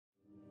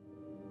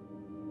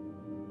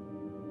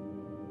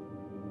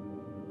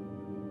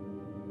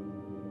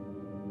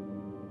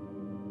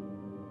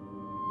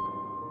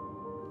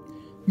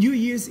New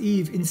Year's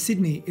Eve in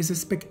Sydney is a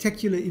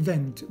spectacular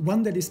event,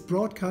 one that is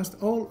broadcast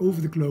all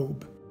over the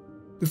globe.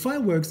 The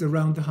fireworks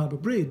around the Harbour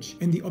Bridge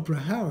and the Opera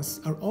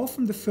House are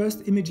often the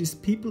first images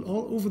people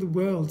all over the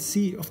world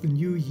see of the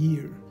new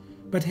year.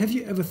 But have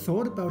you ever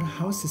thought about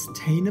how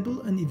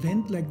sustainable an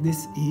event like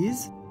this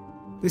is?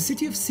 The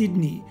City of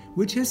Sydney,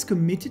 which has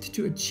committed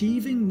to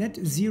achieving net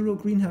zero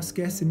greenhouse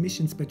gas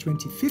emissions by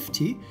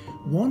 2050,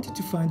 wanted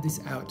to find this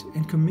out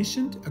and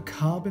commissioned a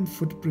carbon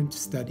footprint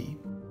study.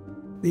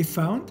 They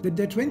found that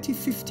their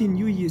 2050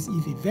 New Year's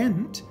Eve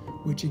event,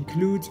 which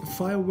includes a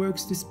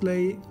fireworks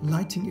display,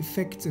 lighting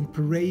effects and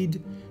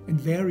parade, and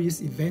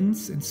various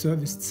events and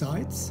serviced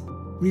sites,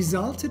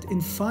 resulted in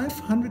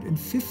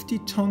 550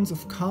 tons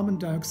of carbon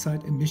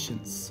dioxide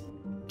emissions.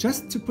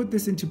 Just to put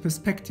this into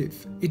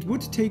perspective, it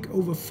would take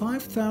over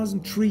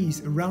 5,000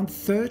 trees around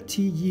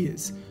 30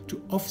 years to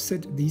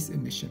offset these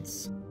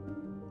emissions.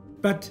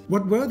 But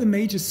what were the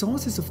major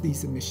sources of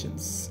these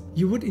emissions?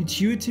 You would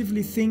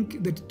intuitively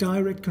think that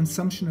direct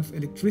consumption of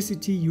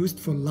electricity used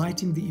for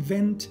lighting the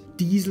event,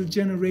 diesel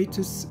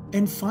generators,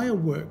 and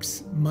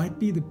fireworks might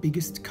be the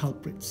biggest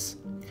culprits.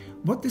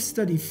 What the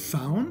study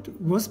found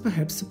was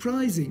perhaps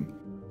surprising.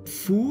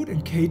 Food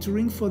and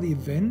catering for the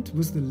event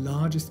was the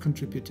largest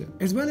contributor,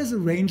 as well as a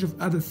range of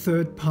other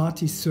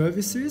third-party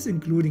services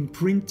including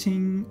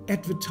printing,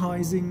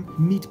 advertising,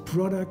 meat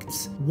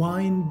products,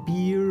 wine,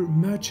 beer,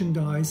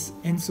 merchandise,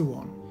 and so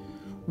on.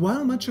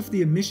 While much of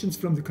the emissions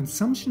from the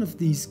consumption of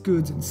these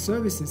goods and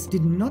services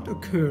did not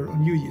occur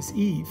on New Year's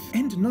Eve,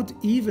 and not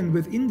even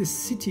within the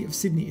City of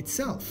Sydney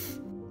itself,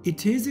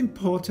 it is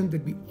important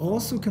that we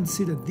also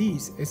consider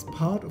these as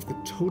part of the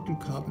total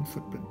carbon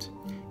footprint.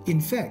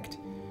 In fact,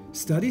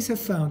 studies have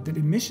found that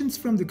emissions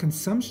from the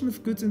consumption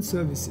of goods and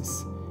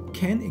services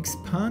can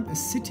expand a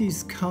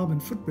city's carbon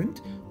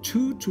footprint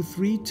 2 to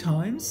 3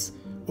 times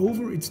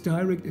over its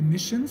direct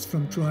emissions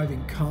from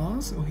driving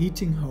cars or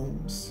heating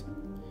homes.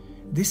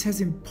 This has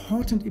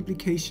important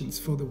implications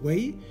for the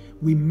way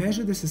we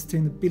measure the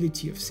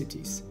sustainability of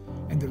cities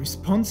and the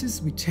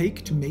responses we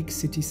take to make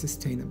cities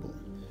sustainable.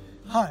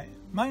 Hi.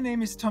 My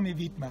name is Tommy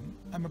Wiedmann.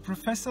 I'm a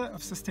professor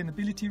of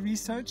sustainability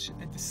research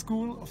at the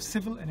School of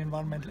Civil and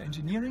Environmental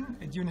Engineering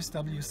at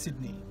UNSW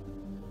Sydney.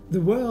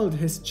 The world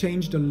has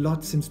changed a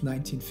lot since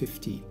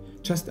 1950,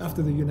 just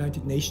after the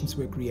United Nations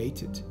were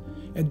created.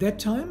 At that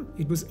time,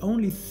 it was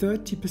only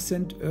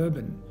 30%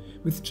 urban,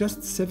 with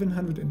just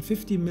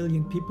 750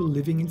 million people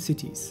living in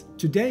cities.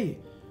 Today,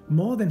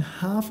 more than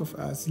half of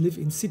us live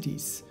in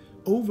cities,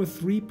 over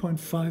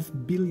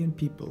 3.5 billion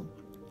people.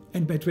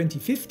 And by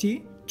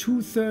 2050,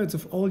 2/3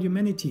 of all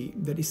humanity,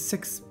 that is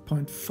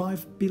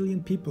 6.5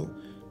 billion people,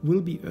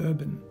 will be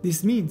urban.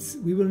 This means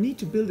we will need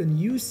to build a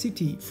new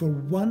city for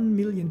 1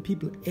 million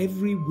people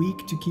every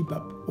week to keep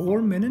up,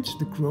 or manage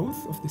the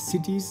growth of the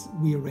cities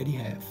we already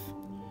have.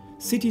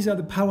 Cities are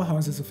the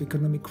powerhouses of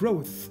economic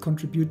growth,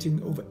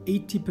 contributing over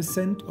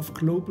 80% of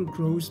global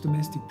gross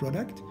domestic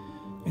product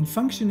and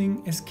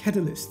functioning as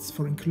catalysts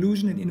for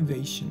inclusion and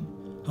innovation.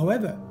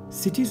 However,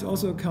 cities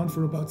also account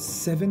for about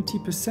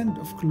 70%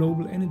 of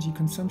global energy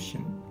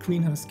consumption,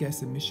 greenhouse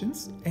gas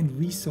emissions, and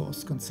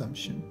resource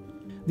consumption.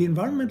 The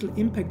environmental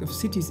impact of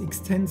cities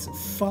extends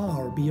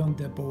far beyond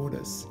their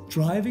borders,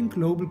 driving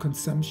global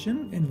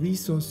consumption and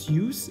resource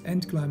use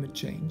and climate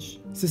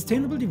change.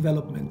 Sustainable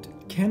development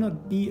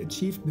cannot be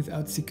achieved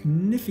without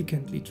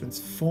significantly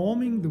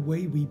transforming the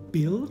way we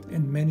build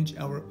and manage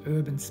our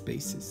urban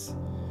spaces.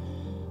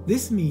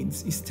 This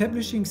means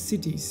establishing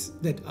cities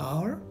that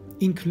are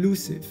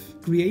inclusive,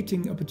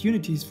 creating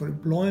opportunities for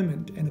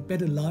employment and a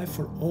better life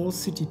for all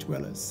city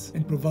dwellers,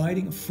 and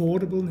providing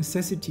affordable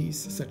necessities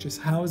such as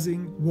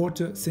housing,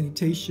 water,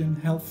 sanitation,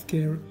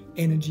 healthcare,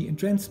 energy and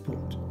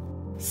transport.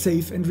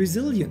 Safe and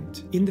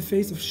resilient in the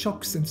face of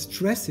shocks and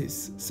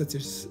stresses such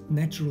as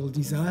natural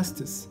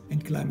disasters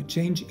and climate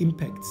change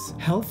impacts,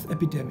 health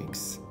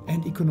epidemics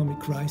and economic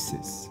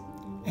crisis.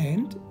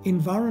 And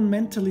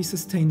environmentally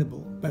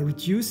sustainable by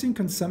reducing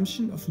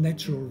consumption of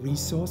natural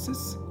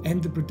resources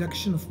and the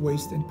production of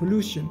waste and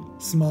pollution,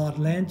 smart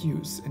land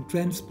use and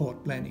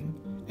transport planning,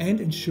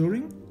 and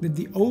ensuring that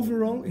the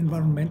overall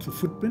environmental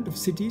footprint of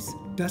cities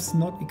does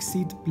not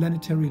exceed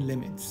planetary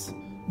limits.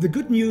 The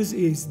good news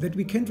is that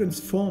we can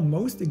transform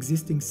most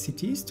existing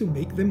cities to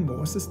make them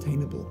more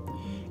sustainable.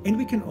 And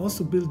we can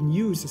also build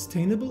new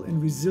sustainable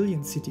and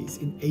resilient cities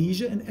in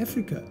Asia and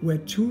Africa, where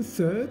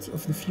 2/3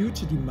 of the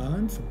future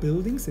demand for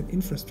buildings and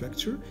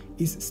infrastructure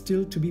is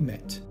still to be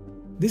met.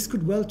 This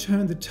could well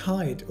turn the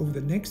tide over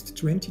the next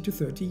 20 to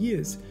 30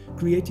 years,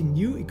 creating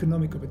new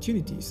economic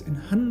opportunities and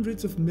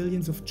hundreds of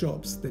millions of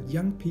jobs that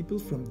young people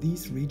from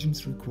these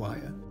regions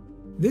require.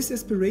 This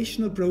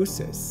aspirational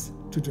process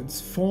to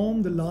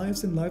transform the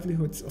lives and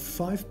livelihoods of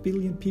 5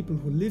 billion people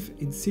who live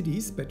in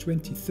cities by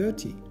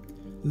 2030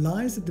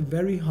 lies at the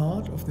very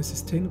heart of the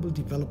Sustainable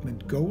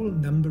Development Goal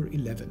number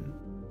 11.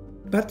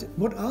 But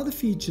what are the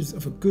features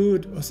of a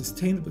good or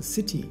sustainable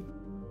city?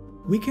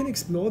 We can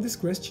explore this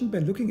question by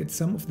looking at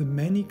some of the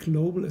many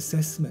global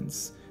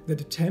assessments that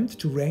attempt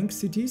to rank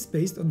cities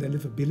based on their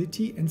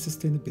livability and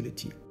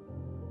sustainability.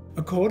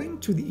 According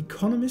to the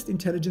Economist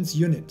Intelligence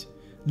Unit,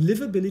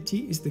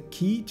 livability is the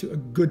key to a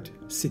good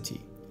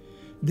city.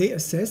 They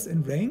assess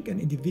and rank an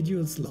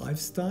individual's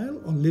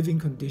lifestyle or living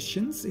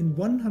conditions in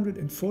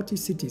 140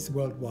 cities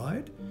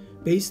worldwide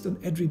based on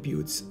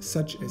attributes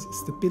such as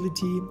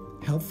stability,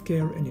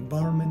 healthcare and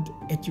environment,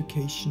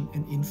 education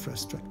and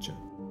infrastructure.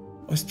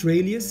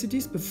 Australia's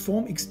cities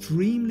perform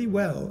extremely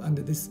well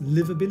under this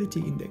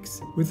livability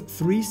index, with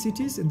 3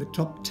 cities in the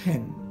top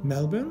 10.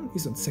 Melbourne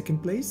is on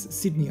 2nd place,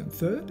 Sydney on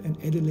 3rd and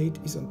Adelaide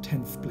is on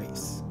 10th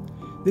place.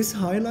 This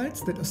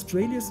highlights that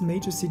Australia's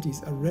major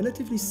cities are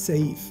relatively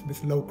safe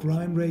with low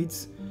crime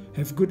rates,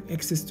 have good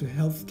access to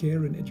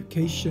healthcare and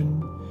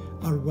education,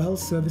 are well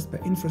serviced by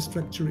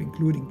infrastructure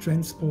including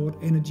transport,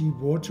 energy,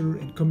 water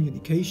and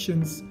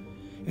communications,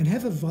 and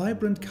have a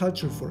vibrant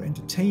culture for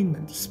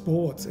entertainment,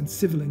 sports and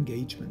civil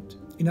engagement.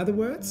 In other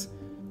words,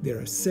 they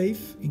are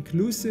safe,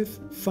 inclusive,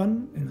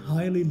 fun and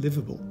highly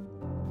livable.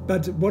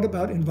 But what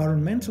about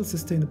environmental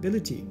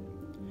sustainability?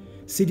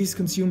 Cities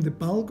consume the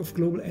bulk of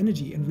global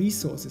energy and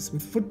resources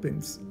with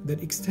footprints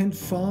that extend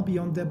far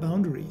beyond their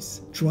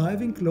boundaries,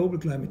 driving global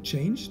climate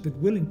change that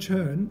will in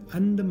turn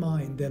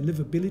undermine their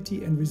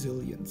livability and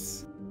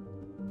resilience.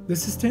 The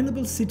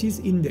Sustainable Cities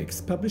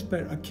Index, published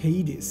by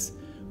Arcadis,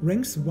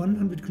 ranks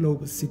 100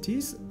 global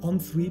cities on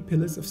 3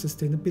 pillars of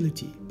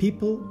sustainability: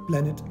 people,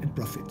 planet and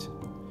profit.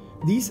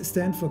 These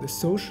stand for the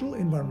social,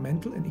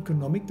 environmental and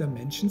economic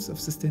dimensions of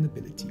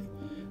sustainability.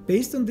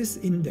 Based on this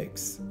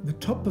index, the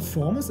top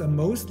performers are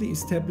mostly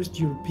established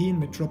European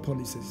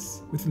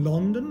metropolises, with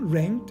London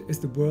ranked as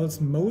the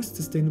world's most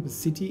sustainable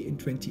city in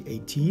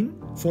 2018,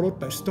 followed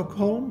by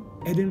Stockholm,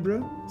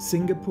 Edinburgh,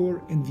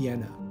 Singapore and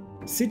Vienna.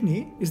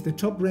 Sydney is the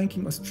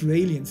top-ranking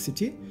Australian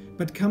city,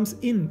 but comes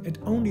in at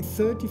only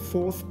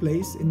 34th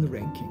place in the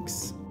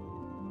rankings.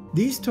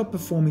 These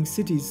top-performing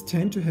cities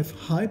tend to have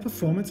high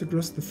performance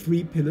across the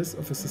 3 pillars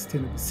of a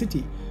sustainable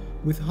city,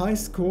 with high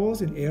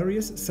scores in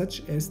areas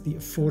such as the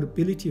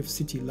affordability of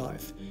city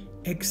life,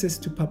 access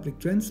to public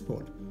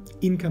transport,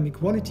 income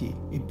equality,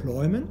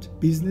 employment,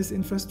 business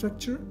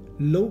infrastructure,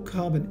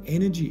 low-carbon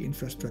energy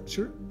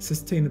infrastructure,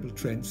 sustainable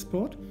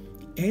transport,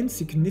 and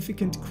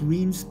significant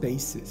green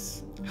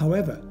spaces.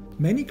 However,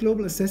 many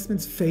global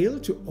assessments fail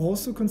to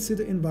also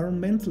consider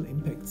environmental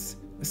impacts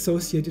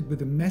associated with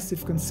the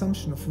massive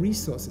consumption of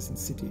resources in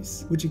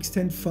cities, which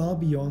extend far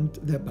beyond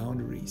their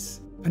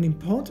boundaries. An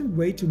important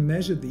way to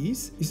measure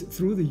these is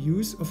through the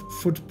use of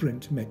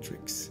footprint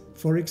metrics,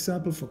 for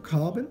example for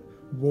carbon,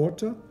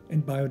 water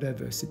and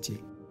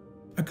biodiversity.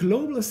 A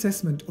global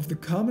assessment of the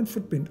carbon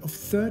footprint of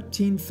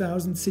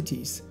 13,000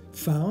 cities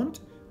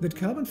found that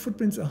carbon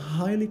footprints are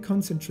highly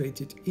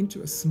concentrated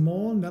into a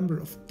small number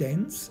of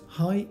dense,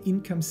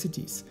 high-income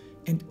cities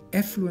and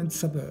affluent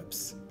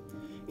suburbs.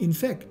 In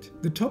fact,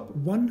 the top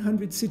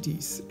 100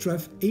 cities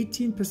drive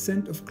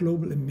 18% of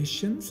global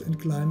emissions and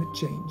climate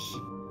change.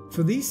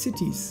 For these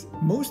cities,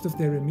 most of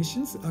their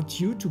emissions are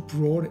due to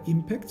broader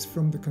impacts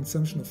from the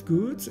consumption of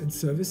goods and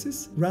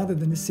services rather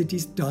than the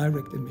city's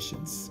direct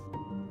emissions.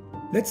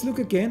 Let's look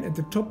again at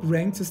the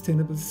top-ranked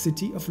sustainable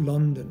city of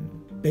London.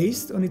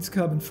 Based on its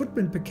carbon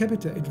footprint per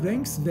capita, it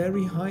ranks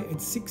very high at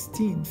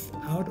 16th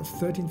out of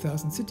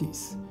 13,000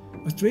 cities.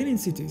 Australian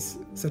cities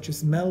such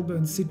as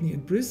Melbourne, Sydney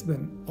and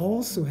Brisbane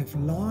also have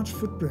large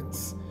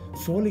footprints,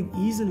 falling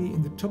easily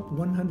in the top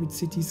 100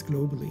 cities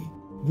globally.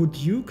 Would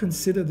you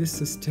consider this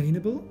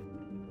sustainable?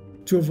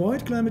 To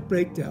avoid climate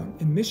breakdown,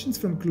 emissions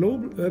from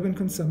global urban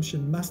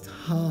consumption must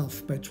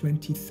halve by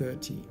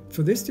 2030.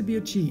 For this to be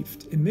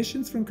achieved,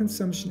 emissions from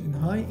consumption in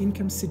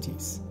high-income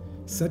cities,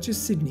 such as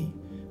Sydney,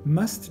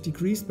 must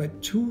decrease by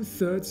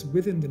 2/3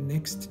 within the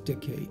next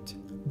decade.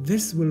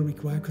 This will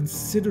require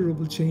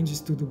considerable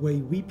changes to the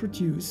way we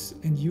produce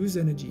and use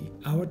energy,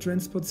 our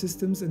transport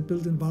systems and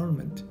built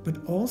environment,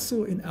 but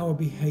also in our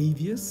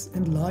behaviors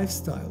and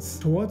lifestyles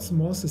towards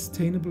more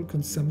sustainable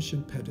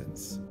consumption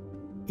patterns.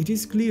 It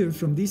is clear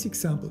from these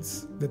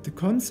examples that the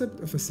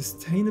concept of a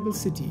sustainable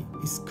city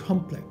is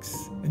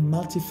complex and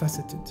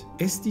multifaceted.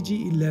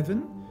 SDG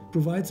 11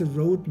 provides a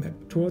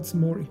roadmap towards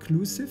more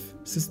inclusive,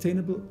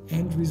 sustainable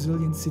and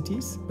resilient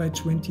cities by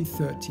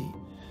 2030.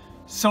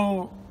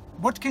 So,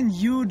 what can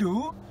you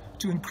do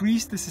to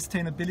increase the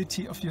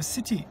sustainability of your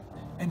city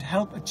and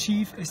help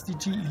achieve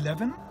SDG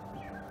 11?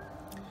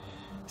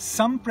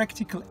 Some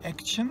practical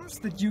actions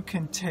that you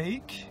can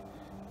take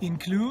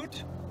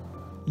include: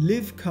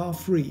 live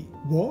car-free,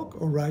 walk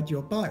or ride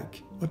your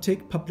bike, or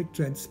take public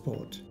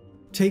transport.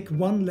 Take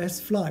one less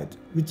flight,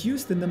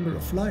 reduce the number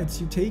of flights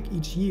you take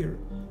each year,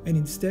 and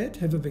instead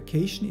have a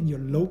vacation in your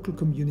local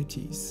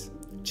communities.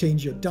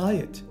 Change your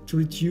diet to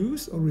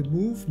reduce or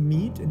remove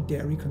meat and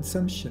dairy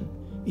consumption.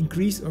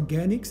 Increase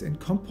organics and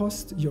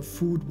compost your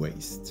food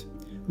waste.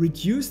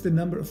 Reduce the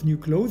number of new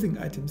clothing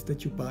items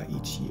that you buy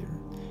each year.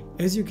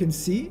 As you can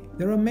see,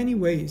 there are many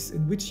ways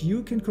in which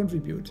you can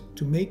contribute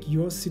to make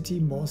your city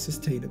more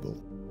sustainable.